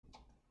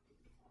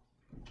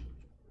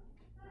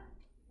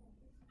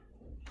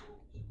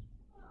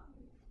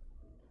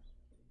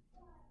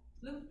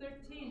Luke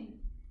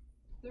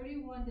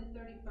 13:31 to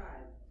 35.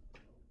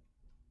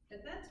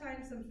 At that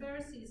time, some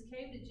Pharisees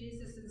came to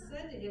Jesus and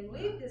said to him,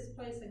 "Leave this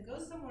place and go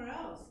somewhere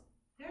else.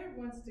 Herod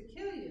wants to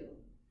kill you."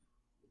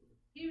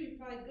 He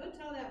replied, "Go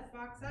tell that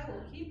fox I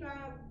will keep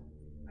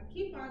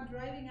on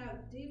driving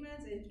out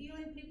demons and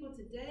healing people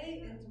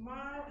today and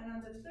tomorrow, and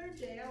on the third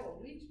day I will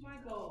reach my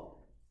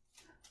goal.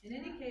 In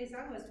any case,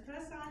 I must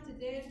press on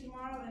today and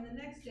tomorrow and the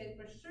next day,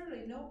 for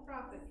surely no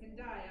prophet can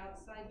die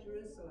outside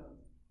Jerusalem.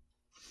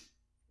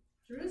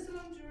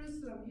 Jerusalem,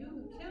 Jerusalem, you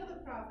who kill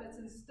the prophets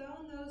and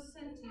stone those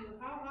sent to you,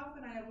 how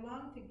often I have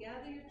longed to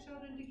gather your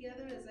children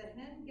together as a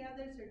hen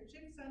gathers her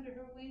chicks under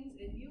her wings,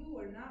 and you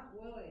were not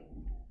willing.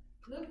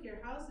 Look,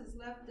 your house is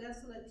left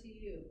desolate to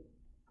you.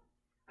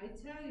 I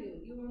tell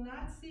you, you will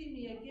not see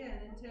me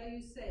again until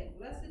you say,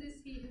 'Blessed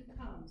is he who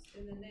comes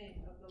in the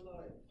name of the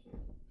Lord.'"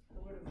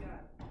 The word of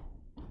God.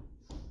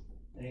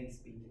 Thanks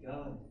be to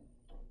God.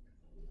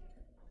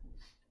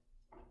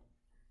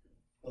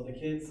 Well, the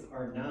kids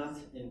are not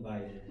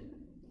invited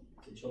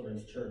to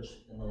Children's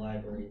Church in the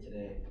library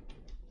today.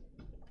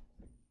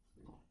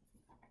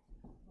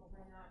 Well,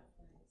 why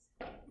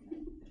not?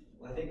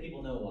 Well, I think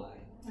people know why.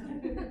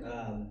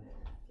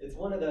 It's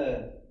one of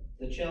the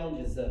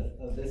challenges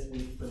of this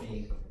week for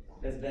me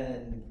has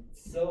been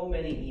so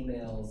many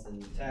emails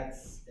and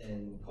texts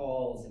and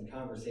calls and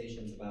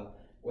conversations about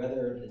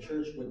whether the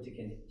church would to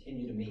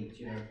continue to meet.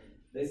 You know,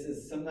 this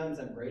is, sometimes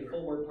I'm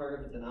grateful we're part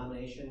of a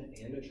denomination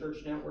and a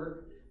church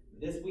network.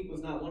 This week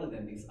was not one of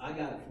them because I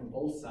got it from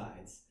both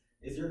sides.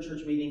 Is your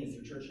church meeting? Is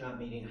your church not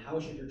meeting? How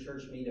should your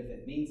church meet if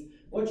it meets?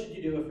 What should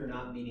you do if you're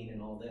not meeting, and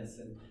all this?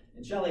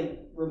 And Shelley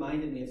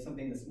reminded me of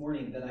something this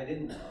morning that I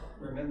didn't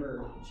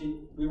remember.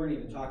 We weren't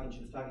even talking.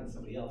 She was talking to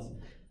somebody else.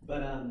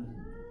 But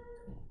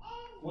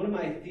one of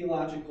my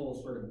theological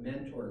sort of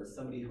mentors,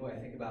 somebody who I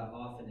think about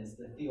often, is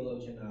the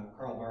theologian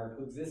Karl Barth,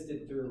 who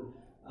existed through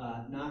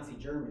Nazi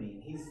Germany.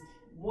 And he's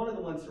one of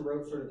the ones who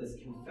wrote sort of this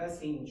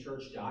confessing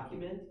church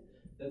document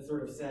that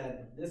sort of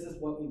said, this is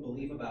what we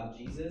believe about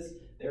Jesus,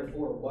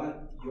 therefore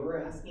what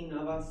you're asking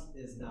of us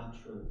is not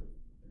true.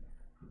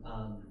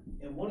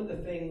 And one of the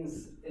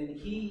things, and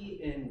he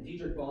and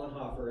Dietrich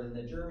Bonhoeffer in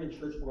the German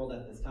church world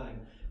at this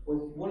time were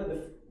one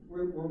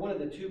of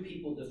the two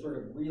people to sort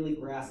of really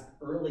grasp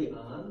early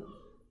on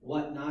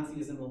what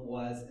Nazism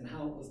was and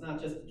how it was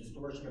not just a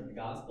distortion of the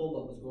gospel,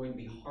 but was going to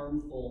be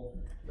harmful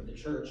for the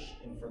church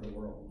and for the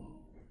world.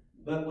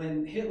 But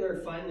when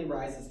Hitler finally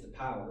rises to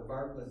power,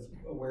 Barth was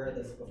aware of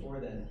this before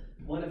then,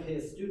 one of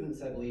his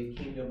students, I believe,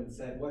 came to him and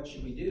said, "What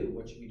should we do?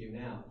 What should we do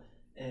now?"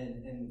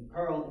 And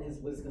Karl, in his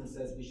wisdom,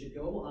 says we should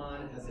go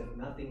on as if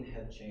nothing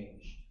had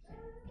changed.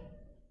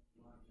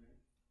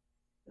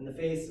 In the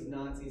face of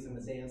Nazism,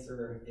 his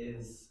answer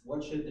is,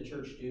 what should the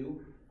church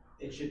do?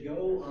 It should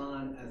go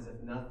on as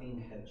if nothing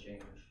had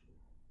changed.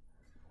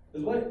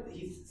 Because what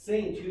he's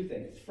saying, two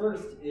things.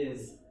 First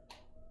is,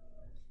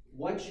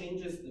 what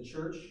changes the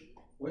church,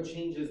 what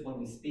changes when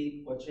we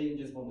speak, what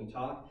changes when we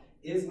talk,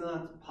 is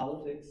not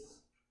politics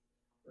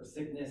or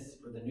sickness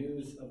or the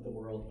news of the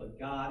world, but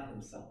God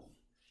himself.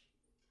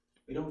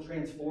 We don't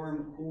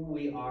transform who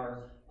we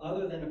are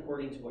other than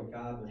according to what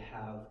God would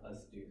have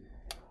us do.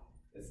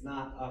 It's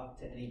not up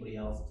to anybody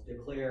else to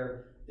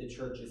declare the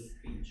church's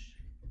speech.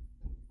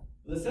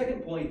 The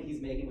second point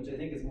he's making, which I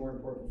think is more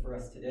important for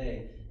us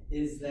today,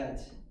 is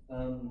that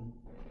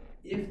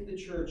if the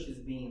church is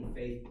being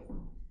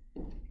faithful,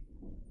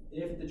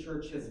 if the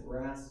church has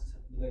grasped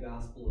the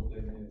gospel of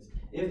good news,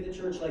 if the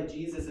church, like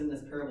Jesus in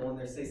this parable, when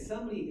they say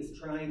somebody is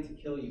trying to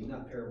kill you,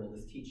 not parable,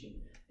 this teaching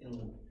in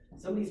Luke,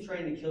 somebody's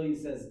trying to kill you,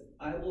 says,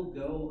 I will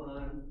go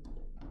on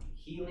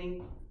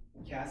healing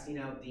and casting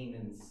out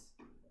demons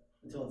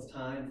until it's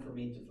time for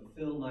me to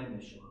fulfill my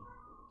mission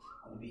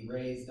and to be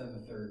raised on the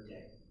third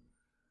day.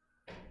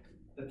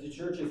 That the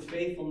church's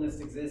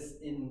faithfulness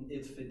exists in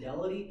its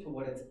fidelity to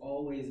what it's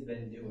always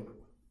been doing.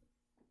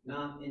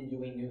 Not in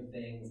doing new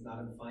things, not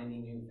in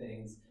finding new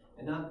things,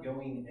 and not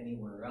going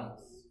anywhere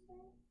else.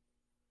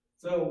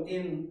 So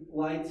in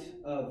light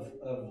of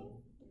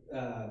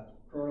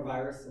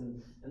coronavirus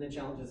and the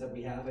challenges that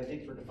we have, I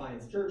think for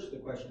Defiance Church, the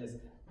question is,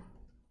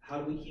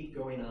 how do we keep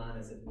going on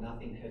as if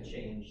nothing had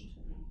changed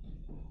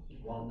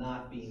while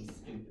not being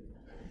stupid?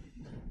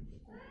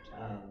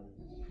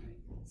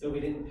 So we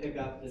didn't pick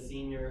up the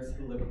seniors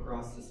who live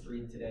across the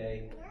street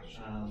today.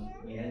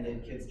 We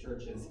ended kids'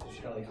 churches, as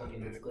Kelly told me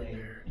to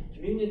explain.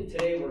 Communion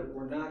today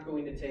we're not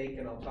going to take,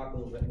 and I'll talk a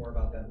little bit more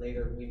about that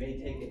later. We may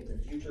take it in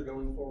the future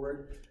going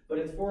forward, but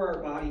it's for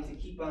our body to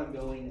keep on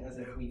going as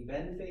if we've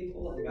been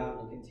faithful, and God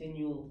will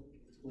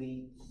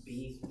continually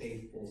be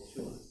faithful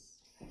to us.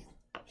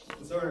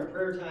 And so in our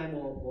prayer time,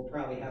 we'll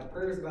probably have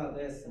prayers about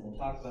this, and we'll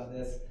talk about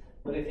this,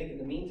 but I think in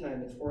the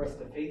meantime, it's for us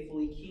to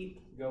faithfully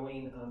keep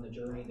going on the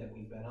journey that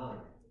we've been on.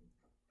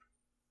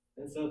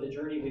 And so the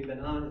journey we've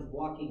been on is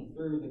walking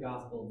through the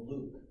Gospel of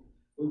Luke.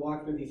 We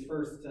walked through these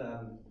first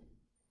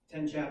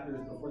 10 chapters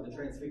before the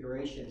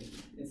Transfiguration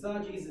and saw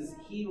Jesus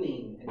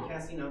healing and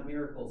casting out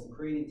miracles and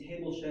creating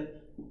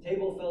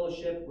table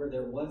fellowship where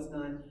there was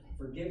none,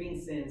 forgiving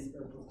sins,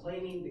 or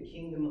proclaiming the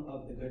kingdom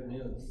of the good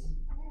news.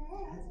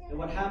 And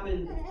what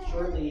happened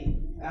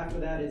shortly after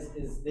that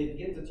is they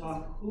begin to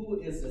talk, who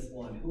is this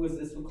one? Who is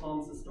this who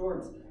calms the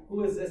storms?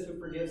 Who is this who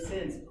forgives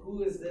sins?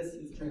 Who is this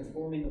who's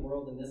transforming the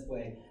world in this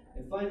way?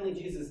 And finally,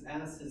 Jesus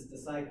asks his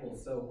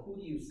disciples, so who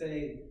do you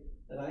say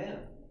that I am?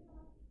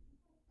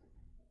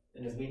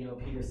 And as we know,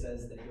 Peter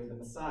says that you're the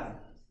Messiah,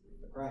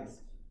 the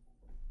Christ.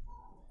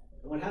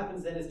 And what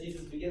happens then is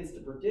Jesus begins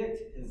to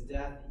predict his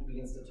death. He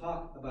begins to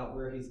talk about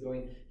where he's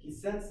going. He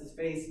sets his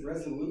face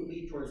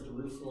resolutely towards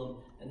Jerusalem,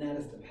 and that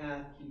is the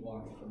path he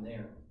walked from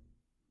there.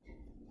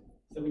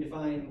 So we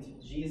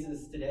find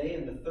Jesus today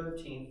in the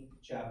 13th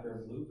chapter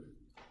of Luke,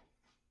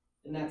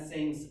 in that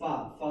same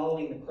spot,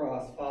 following the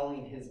cross,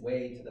 following his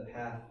way to the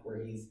path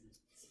where he's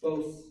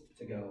supposed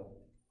to go.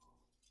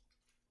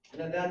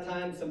 And at that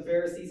time, some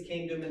Pharisees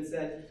came to him and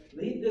said,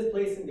 "Leave this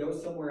place and go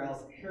somewhere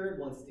else. Herod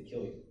wants to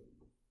kill you."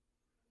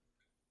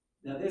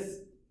 Now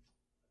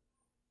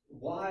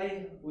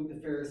why would the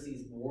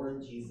Pharisees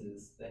warn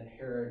Jesus that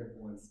Herod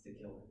wants to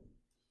kill him?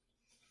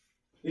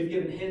 We've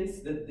given hints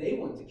that they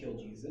want to kill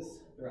Jesus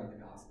throughout the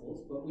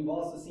Gospels, but we've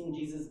also seen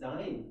Jesus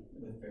dine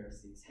with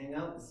Pharisees, hang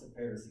out with some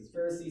Pharisees.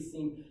 Pharisees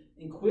seem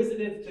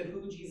inquisitive to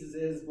who Jesus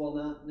is while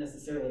not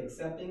necessarily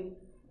accepting.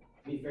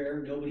 To be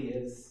fair, nobody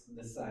is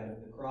this side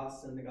of the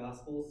cross in the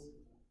Gospels.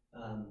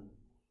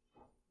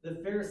 The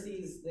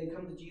Pharisees, they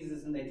come to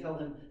Jesus and they tell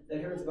him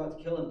that Herod's about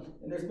to kill him.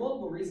 And there's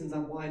multiple reasons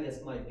on why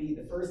this might be.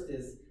 The first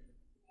is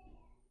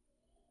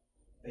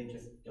they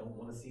just don't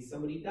want to see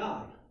somebody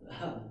die,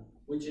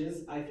 which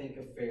is, I think,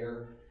 a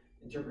fair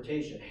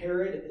interpretation.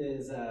 Herod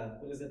is,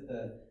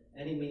 the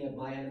enemy of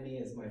my enemy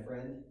is my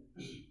friend.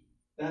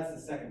 That's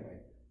the second way.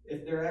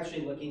 If they're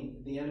actually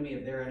looking, the enemy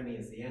of their enemy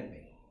is the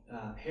enemy.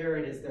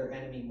 Herod is their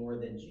enemy more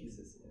than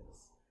Jesus is.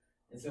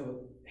 And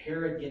so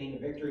Herod getting a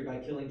victory by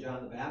killing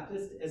John the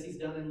Baptist, as he's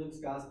done in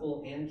Luke's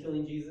gospel, and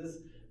killing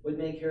Jesus, would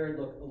make Herod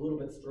look a little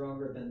bit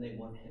stronger than they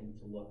want him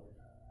to look.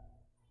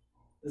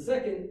 The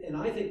second, and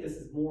I think this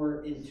is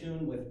more in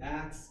tune with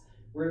Acts,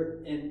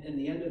 where in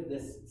the end of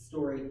this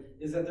story,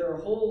 is that there are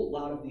a whole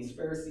lot of these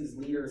Pharisees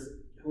leaders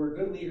who are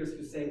good leaders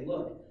who say,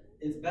 look,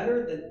 it's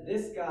better that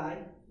this guy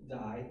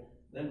die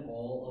than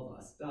all of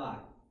us die.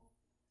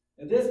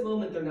 At this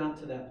moment, they're not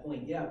to that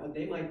point yet. What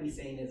they might be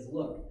saying is,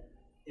 look,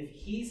 if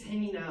he's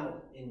hanging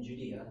out in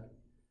Judea,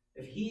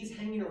 if he's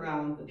hanging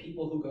around the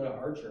people who go to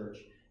our church,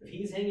 if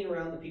he's hanging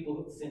around the people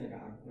who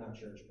synagogue, not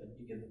church, but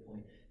you get the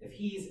point. If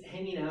he's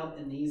hanging out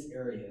in these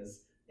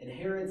areas, and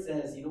Herod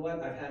says, you know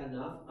what, I've had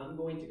enough, I'm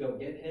going to go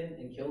get him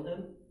and kill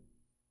him,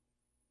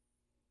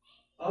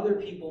 other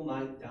people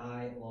might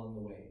die along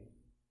the way.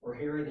 Or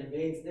Herod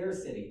invades their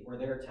city, or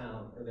their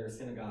town, or their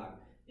synagogue,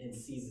 and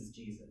seizes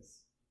Jesus.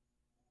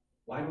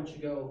 Why don't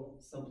you go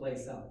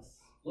someplace else?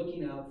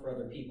 Looking out for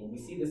other people. We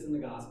see this in the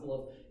gospel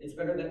of it's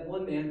better that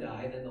one man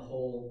die than the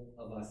whole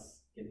of us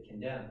get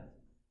condemned.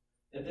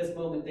 At this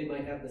moment, they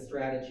might have the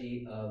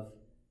strategy of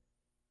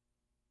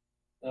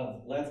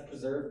let's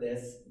preserve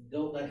this.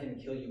 Don't let him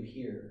kill you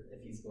here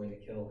if he's going to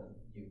kill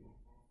you.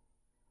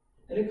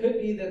 And it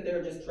could be that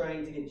they're just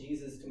trying to get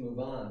Jesus to move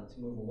on, to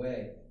move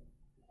away.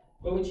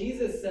 But what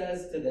Jesus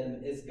says to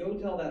them is, go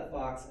tell that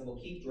fox I will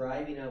keep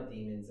driving out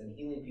demons and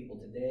healing people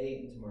today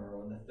and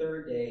tomorrow. On the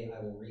third day,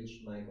 I will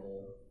reach my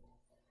goal.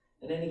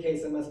 In any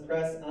case, I must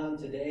press on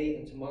today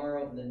and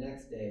tomorrow and the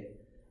next day,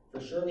 for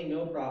surely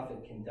no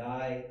prophet can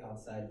die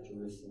outside of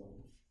Jerusalem.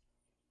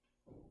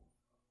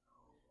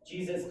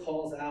 Jesus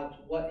calls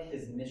out what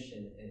his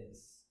mission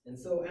is. And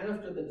so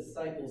after the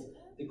disciples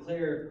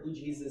declare who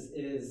Jesus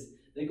is,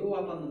 they go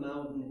up on the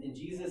mountain, and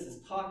Jesus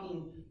is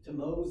talking to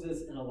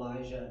Moses and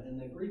Elijah,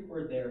 and the Greek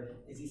word there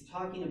is he's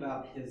talking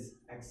about his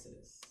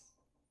exodus.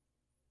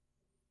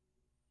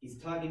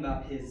 He's talking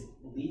about his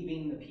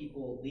leading the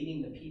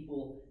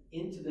people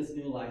into this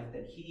new life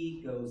that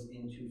he goes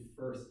into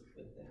first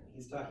with them.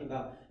 He's talking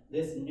about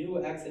this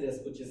new exodus,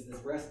 which is this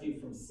rescue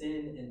from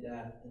sin and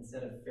death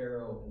instead of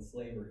Pharaoh and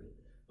slavery.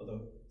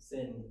 Although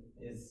sin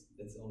is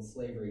its own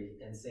slavery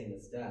and sin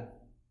is death.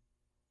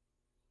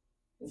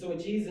 And so what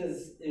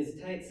Jesus is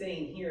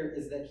saying here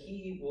is that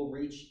he will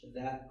reach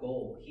that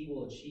goal. He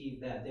will achieve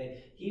that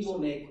day. He will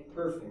make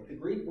perfect. The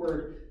Greek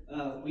word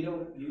we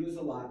don't use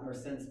a lot in our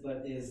sense,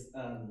 but is,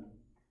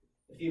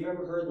 if you've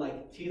ever heard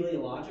like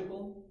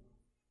teleological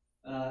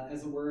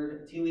as a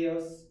word,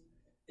 teleos,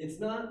 it's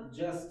not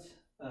just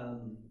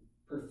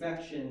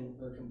perfection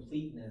or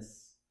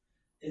completeness.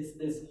 It's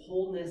this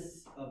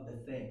wholeness of the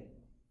thing.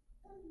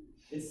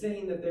 It's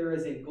saying that there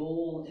is a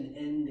goal, an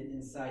end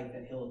in sight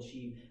that he'll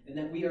achieve, and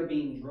that we are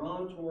being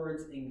drawn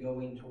towards and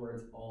going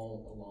towards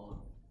all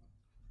along.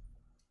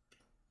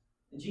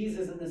 And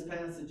Jesus in this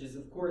passage is,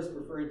 of course,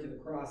 referring to the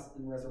cross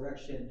and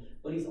resurrection,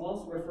 but he's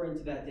also referring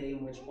to that day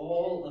in which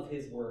all of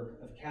his work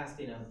of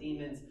casting out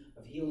demons,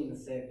 of healing the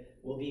sick,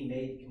 will be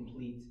made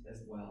complete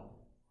as well.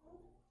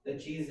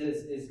 That Jesus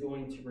is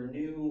going to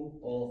renew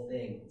all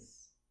things.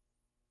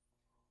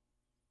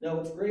 Now,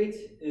 what's great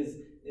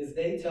is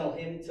they tell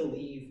him to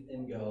leave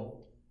and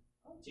go.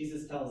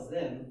 Jesus tells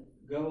them,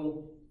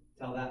 go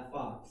tell that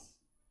fox.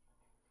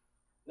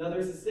 Now,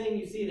 there's this thing,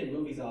 you see it in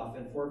movies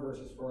often, Ford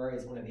versus Ferrari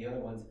is one of the other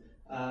ones,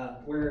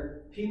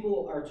 where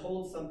people are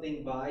told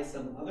something by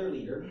some other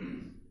leader,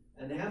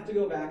 and they have to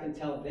go back and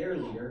tell their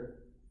leader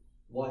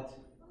what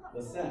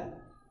was said.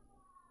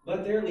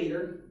 But their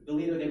leader, the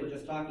leader they were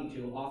just talking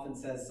to, often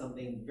says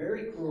something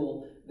very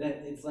cruel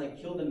that it's like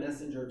kill the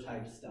messenger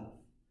type stuff.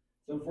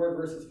 So Ford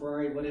versus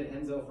Ferrari, what did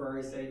Enzo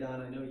Ferrari say,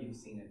 Don? I know you've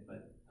seen it,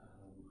 but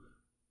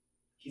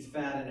he's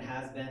fat and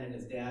has been, and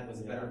his dad was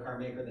a better car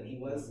maker than he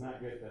was. Not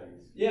good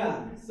things.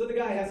 Yeah, so the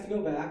guy has to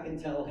go back and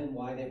tell him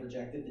why they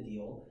rejected the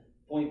deal.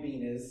 Point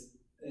being is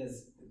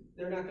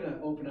they're not going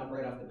to open up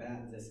right off the bat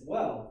and say,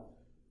 well,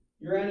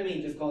 your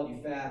enemy just called you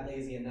fat,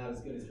 lazy, and not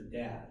as good as your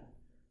dad.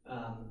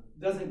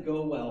 Doesn't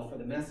go well for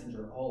the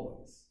messenger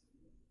always.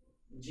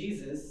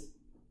 Jesus,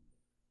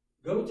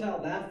 go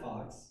tell that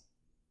fox,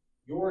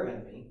 your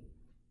enemy,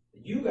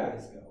 that you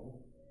guys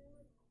go,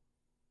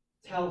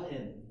 tell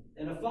him.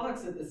 And a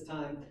fox at this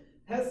time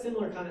has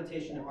similar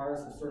connotation to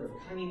ours of sort of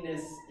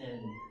cunningness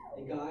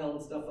and guile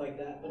and stuff like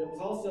that, but it was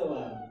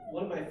also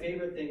one of my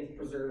favorite things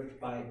preserved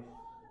by,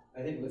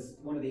 I think it was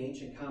one of the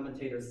ancient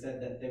commentators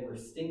said that they were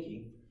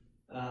stinky.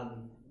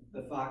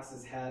 The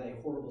foxes had a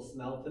horrible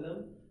smell to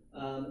them,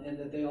 and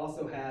that they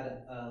also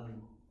had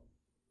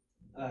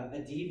a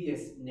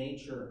devious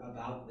nature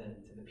about them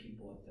to the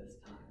people at this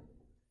time.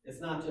 It's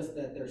not just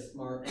that they're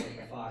smart like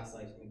a fox,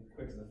 like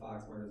quick as a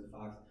fox, smart as a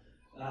fox,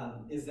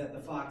 is that the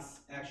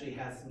fox actually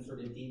has some sort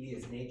of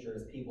devious nature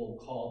as people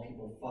call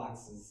people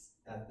foxes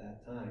at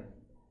that time.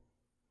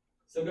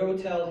 So go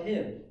tell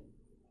him,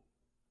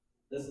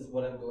 this is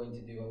what I'm going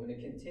to do. I'm going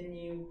to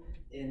continue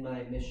in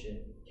my mission,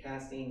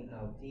 casting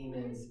out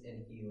demons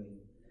and healing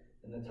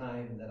in the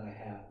time that I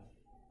have.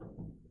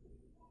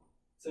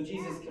 So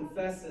Jesus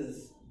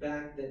confesses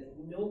back that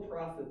no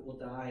prophet will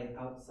die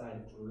outside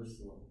of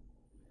Jerusalem.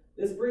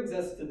 This brings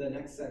us to the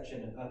next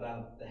section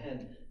about the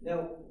hen.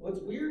 Now,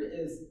 what's weird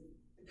is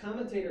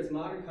commentators,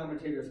 modern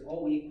commentators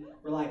all week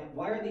were like,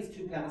 why are these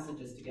two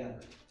passages together?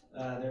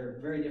 They're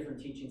very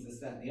different teachings, this,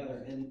 that, and the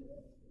other. And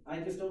I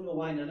just don't know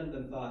why none of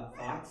them thought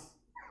fox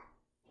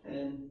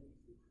and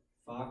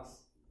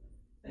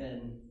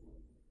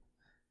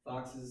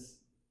foxes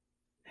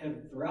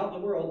have, throughout the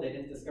world, they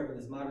didn't discover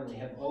this modernly,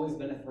 have always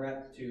been a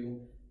threat to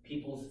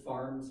people's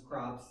farms,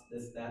 crops,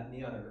 this, that, and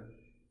the other.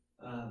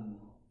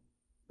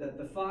 That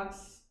the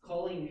fox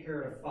calling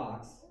Herod a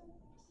fox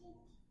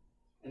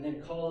and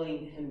then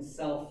calling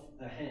himself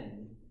a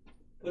hen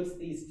puts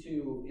these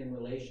two in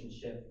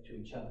relationship to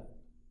each other.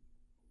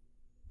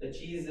 That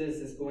Jesus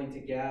is going to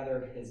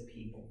gather his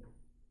people.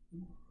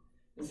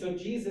 And so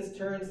Jesus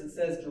turns and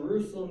says,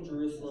 Jerusalem,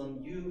 Jerusalem,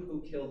 you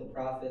who kill the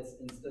prophets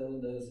and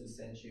stone those who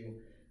sent you,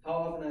 how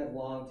often I have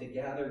longed to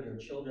gather your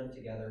children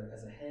together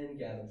as a hen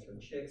gathers her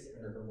chicks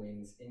under her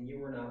wings, and you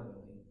were not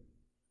willing.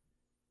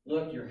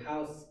 Look, your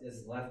house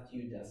is left to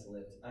you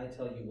desolate. I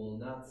tell you, will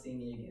not see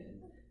me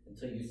again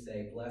until you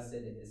say, blessed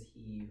is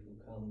he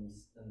who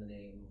comes in the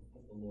name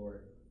of the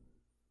Lord.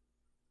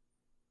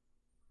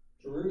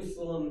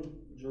 Jerusalem,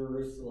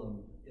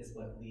 Jerusalem is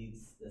what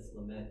leads this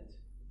lament.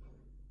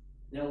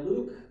 Now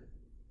Luke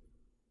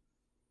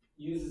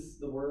uses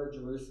the word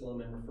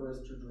Jerusalem and refers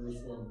to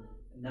Jerusalem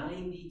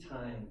 90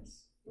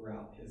 times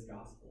throughout his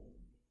gospel.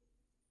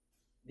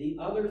 The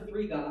other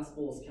three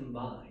gospels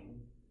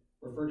combined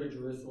refer to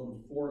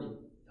Jerusalem 40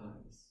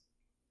 times.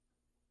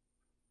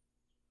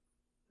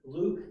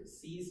 Luke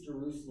sees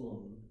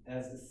Jerusalem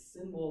as a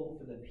symbol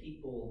for the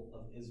people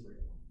of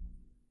Israel,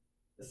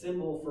 a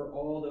symbol for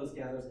all those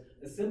gatherers,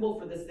 a symbol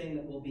for this thing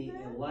that will be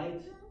a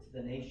light to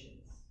the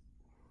nations.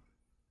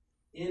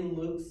 In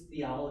Luke's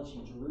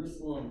theology,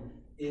 Jerusalem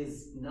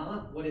is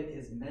not what it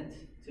is meant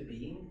to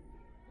be,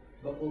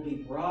 but will be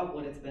brought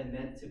what it's been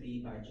meant to be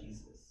by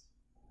Jesus.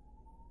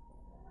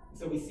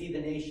 So we see the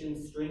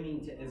nations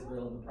streaming to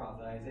Israel in the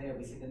prophet Isaiah.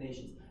 We see the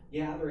nations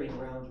gathering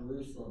around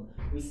Jerusalem.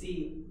 We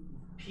see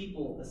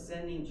people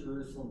ascending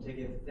Jerusalem to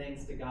give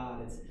thanks to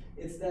God.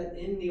 It's that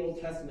in the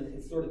Old Testament,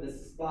 it's sort of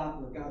this spot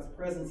where God's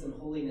presence and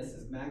holiness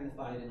is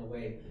magnified in a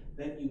way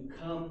that you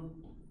come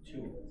to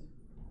it.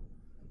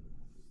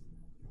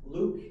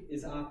 Luke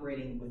is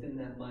operating within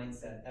that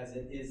mindset as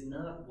it is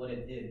not what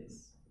it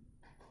is.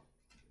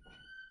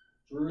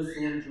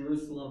 Jerusalem,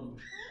 Jerusalem,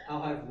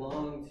 how I've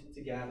longed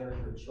to gather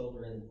your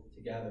children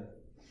together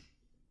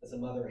as a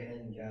mother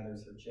hen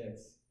gathers her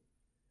chicks.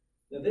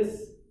 Now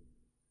this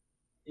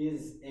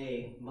is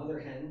a mother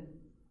hen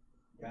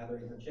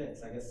gathering her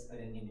chicks. I guess I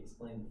didn't need to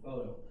explain the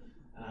photo.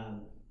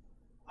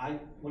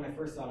 When I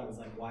first saw it, I was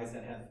like, why does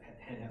that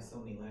hen have so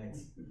many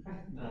legs?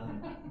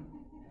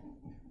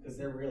 Because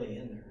they're really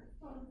in there.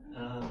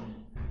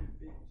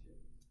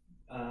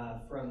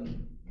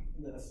 From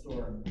the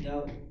store.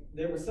 Now,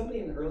 there was somebody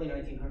in the early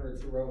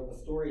 1900s who wrote a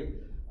story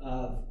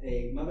of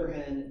a mother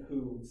hen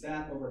who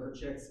sat over her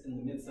chicks in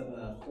the midst of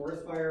a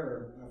forest fire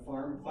or a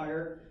farm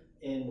fire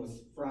and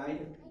was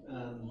fried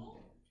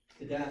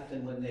to death.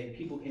 And when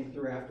people came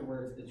through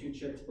afterwards, the two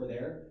chicks were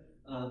there.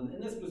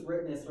 And this was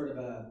written as sort of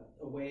a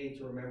way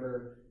to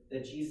remember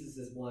that Jesus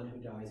is one who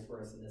dies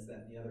for us and this,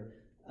 that, and the other.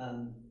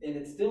 And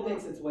it still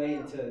makes its way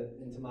into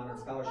modern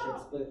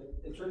scholarships, but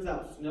it turns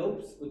out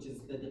Snopes, which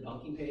is the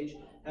debunking page,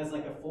 has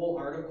like a full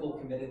article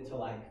committed to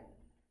like,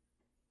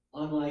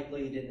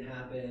 unlikely, didn't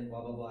happen,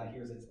 blah, blah, blah,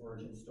 here's its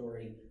origin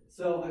story.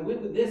 So I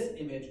went with this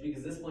image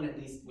because this one, at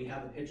least, we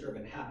have a picture of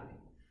it happening.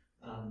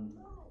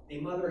 A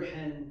mother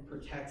hen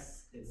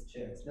protects its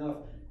chicks.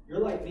 Now, if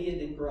you're like me and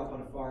didn't grow up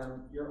on a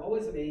farm, you're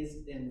always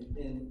amazed.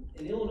 In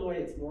Illinois,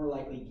 it's more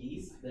likely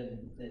geese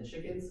than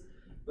chickens.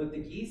 But the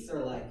geese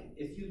are like,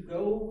 if you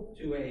go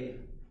to a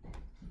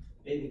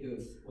baby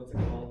goose, what's it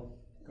called?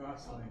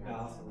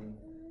 Gosling.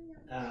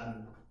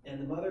 And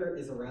the mother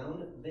is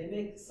around, they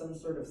make some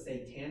sort of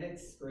satanic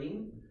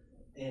scream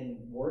and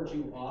ward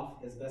you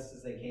off as best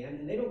as they can.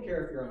 And they don't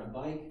care if you're on a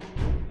bike,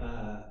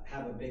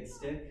 have a big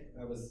stick.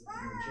 I was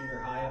in junior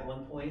high at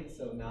one point,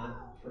 so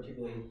not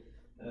particularly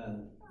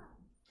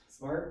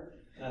smart.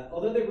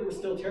 Although they were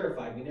still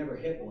terrified, we never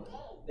hit one.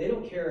 They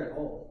don't care at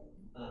all.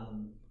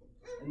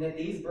 And that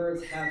these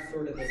birds have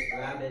sort of this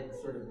rabid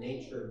sort of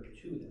nature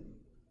to them.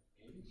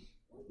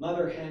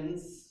 Mother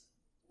hens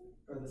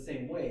are the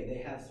same way.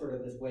 They have sort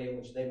of this way in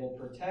which they will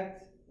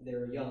protect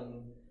their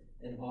young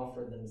and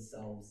offer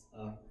themselves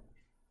up.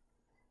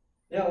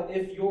 Now,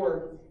 if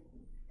you're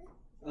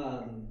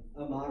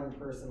a modern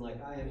person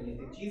like I am, and you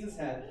think Jesus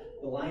had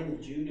the Lion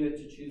of Judah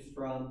to choose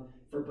from,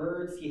 for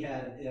birds, he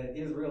had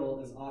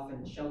Israel is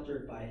often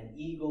sheltered by an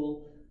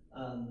eagle.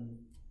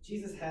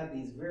 Jesus had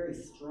these very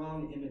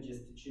strong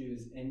images to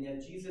choose, and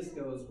yet Jesus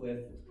goes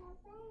with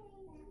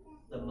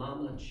the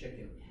mama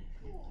chicken.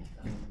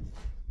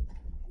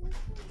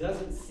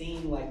 Doesn't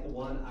seem like the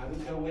one I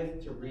would go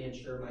with to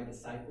reassure my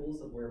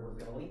disciples of where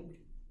we're going.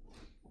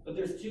 But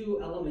there's two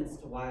elements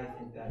to why I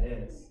think that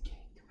is.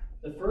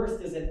 The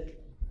first is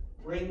it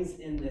brings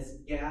in this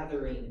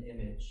gathering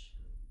image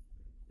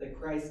that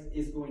Christ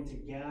is going to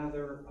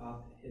gather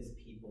up his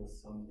people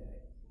someday.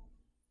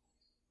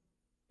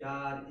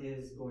 God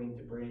is going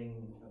to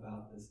bring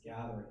about this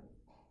gathering.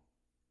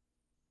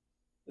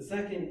 The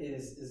second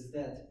is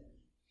that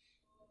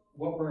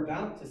what we're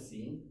about to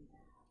see,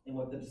 and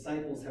what the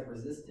disciples have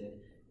resisted,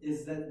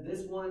 is that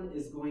this one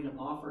is going to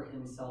offer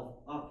himself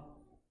up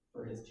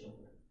for his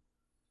children.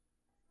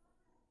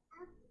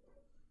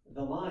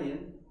 The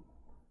lion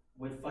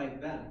would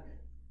fight back.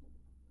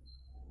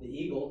 The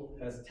eagle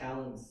has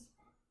talons.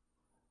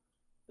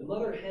 The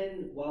mother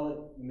hen, while it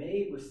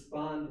may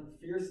respond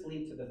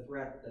fiercely to the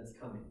threat that's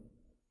coming,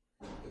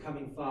 the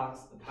coming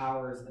fox, the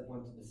powers that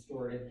want to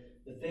distort it,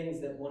 the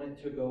things that want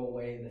it to go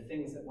away, the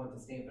things that want to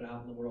stamp it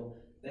out in the world,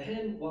 the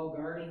hen, while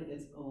guarding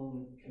its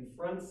own,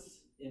 confronts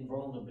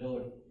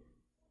invulnerability.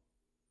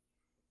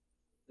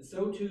 And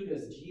so too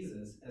does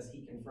Jesus as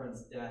he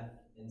confronts death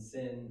and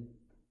sin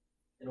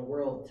in a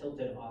world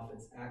tilted off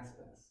its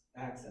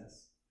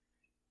access.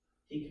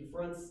 He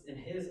confronts in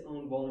his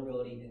own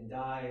vulnerability and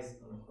dies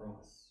on a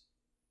cross.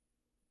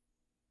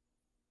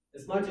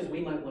 As much as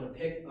we might want to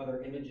pick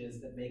other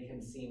images that make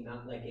him seem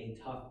not like a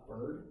tough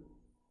bird,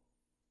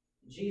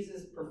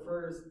 Jesus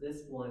prefers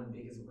this one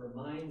because it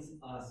reminds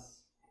us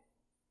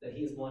that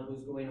he is one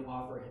who's going to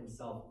offer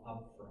himself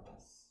up for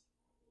us.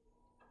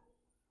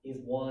 He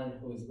is one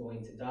who is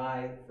going to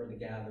die for the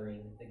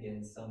gathering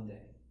again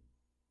someday.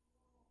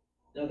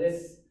 Now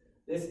this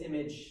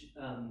image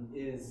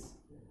is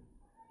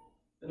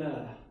in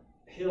a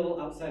hill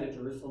outside of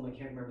Jerusalem. I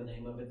can't remember the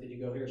name of it. Did you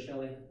go here,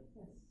 Shelley?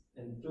 Yes.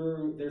 And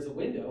there's a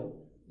window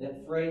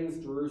that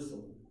frames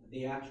Jerusalem,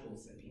 the actual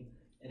city,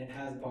 and it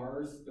has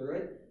bars through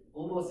it,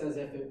 almost as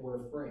if it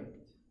were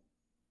framed.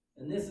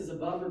 And this is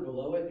above or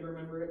below it. Do you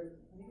remember it?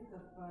 I think it's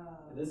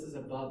above. This is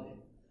above it.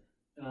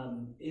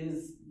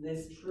 Is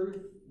this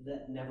truth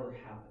that never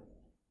happened.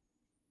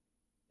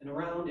 And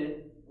around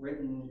it,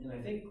 written in,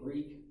 I think,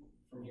 Greek,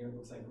 from here it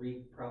looks like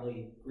Greek,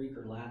 probably Greek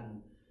or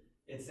Latin,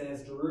 it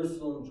says,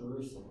 Jerusalem,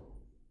 Jerusalem,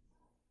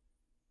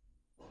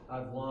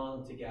 I've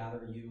longed to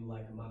gather you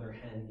like a mother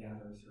hen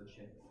gathers her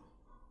chicks.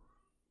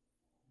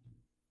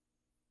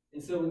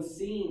 And so in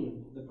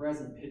seeing the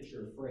present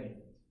picture framed,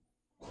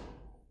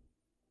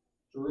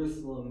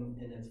 Jerusalem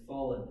in its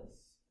fallenness,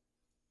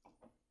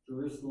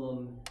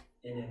 Jerusalem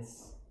in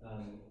its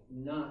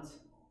not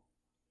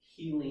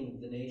healing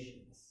the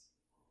nations,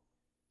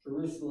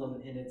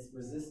 Jerusalem in its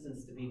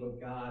resistance to be what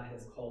God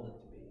has called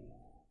it to be.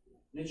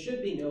 And it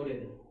should be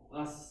noted,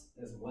 us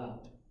as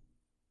well.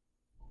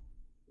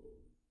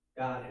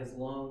 God has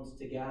longed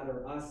to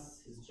gather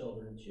us, his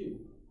children, too,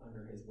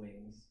 under his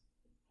wings.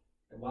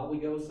 And while we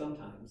go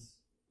sometimes,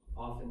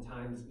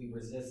 oftentimes we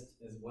resist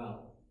as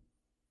well,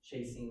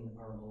 chasing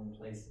our own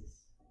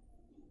places.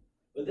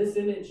 But this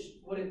image,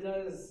 what it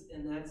does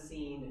in that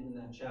scene and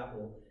in that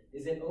chapel,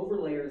 is it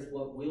overlayers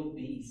what will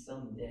be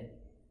someday.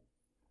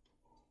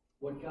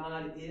 What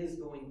God is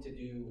going to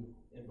do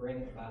and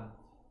bring about.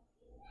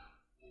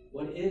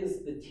 What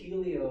is the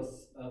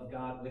teleos of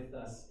God with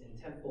us in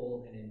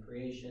temple and in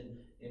creation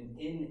and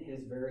in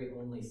his very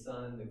only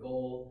Son, the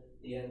goal,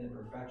 the end, and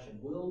perfection,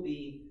 will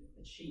be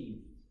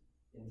achieved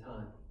in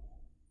time.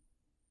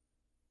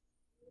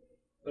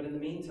 But in the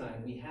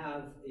meantime, we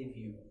have a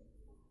view,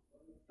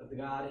 a the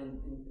God, and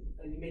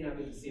you may not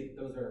be able to see it,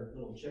 but those are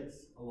little chicks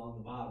along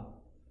the bottom.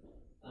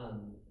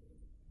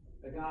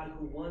 A God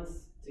who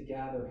wants to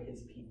gather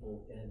his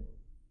people in.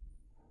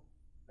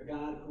 A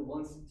God who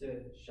wants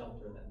to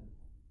shelter them.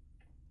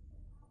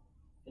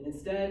 And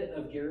instead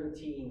of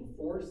guaranteeing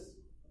force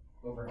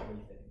over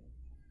everything,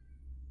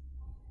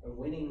 of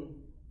winning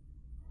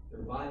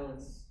through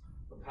violence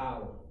or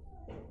power,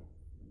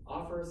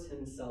 offers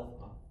himself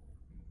up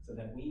so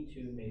that we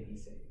too may be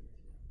saved.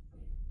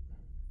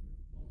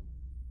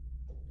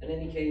 In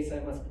any case, I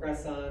must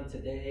press on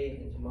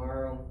today and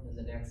tomorrow and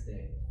the next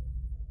day,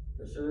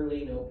 for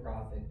surely no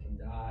prophet can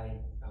die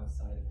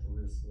outside of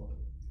Jerusalem.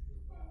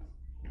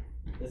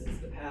 This is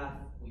the path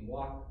we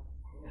walk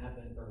in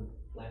Advent or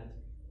Lent.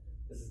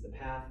 This is the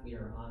path we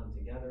are on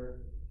together.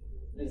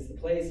 It is the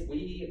place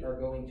we are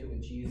going to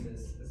with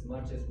Jesus as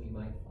much as we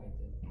might fight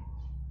it,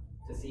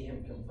 to see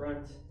him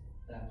confront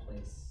that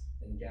place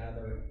and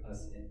gather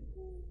us in.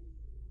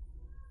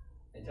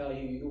 I tell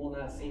you, you will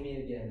not see me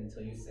again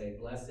until you say,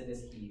 "Blessed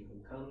is he who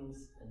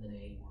comes in the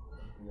name of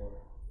the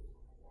Lord."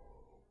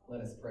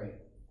 Let us pray.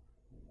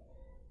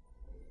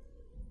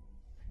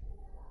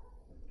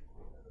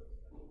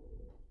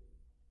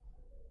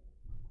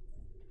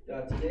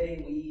 God,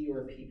 today we,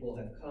 your people,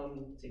 have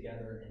come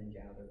together and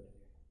gathered.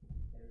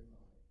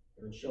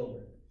 Your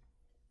children.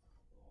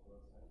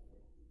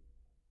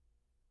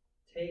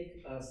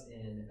 Take us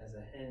in as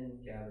a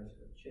hen gathers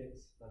her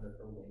chicks under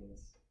her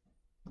wings.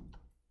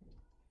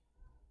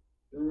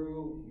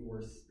 Through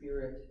your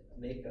Spirit,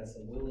 make us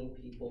a willing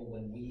people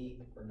when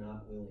we are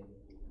not willing.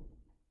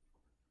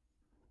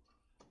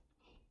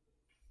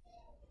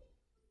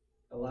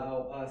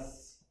 Allow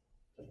us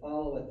to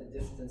follow at the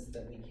distance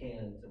that we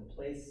can to the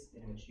place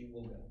in which you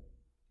will go.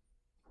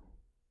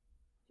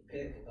 To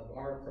pick up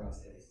our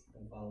crosses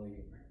and follow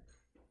you.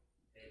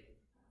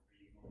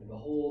 And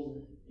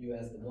behold you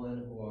as the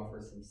one who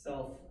offers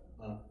himself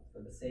up for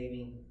the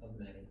saving of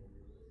many.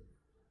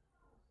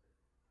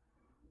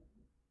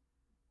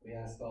 We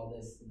ask all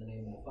this in the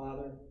name of the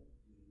Father,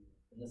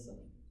 and the Son,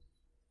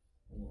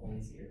 and the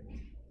Holy Spirit.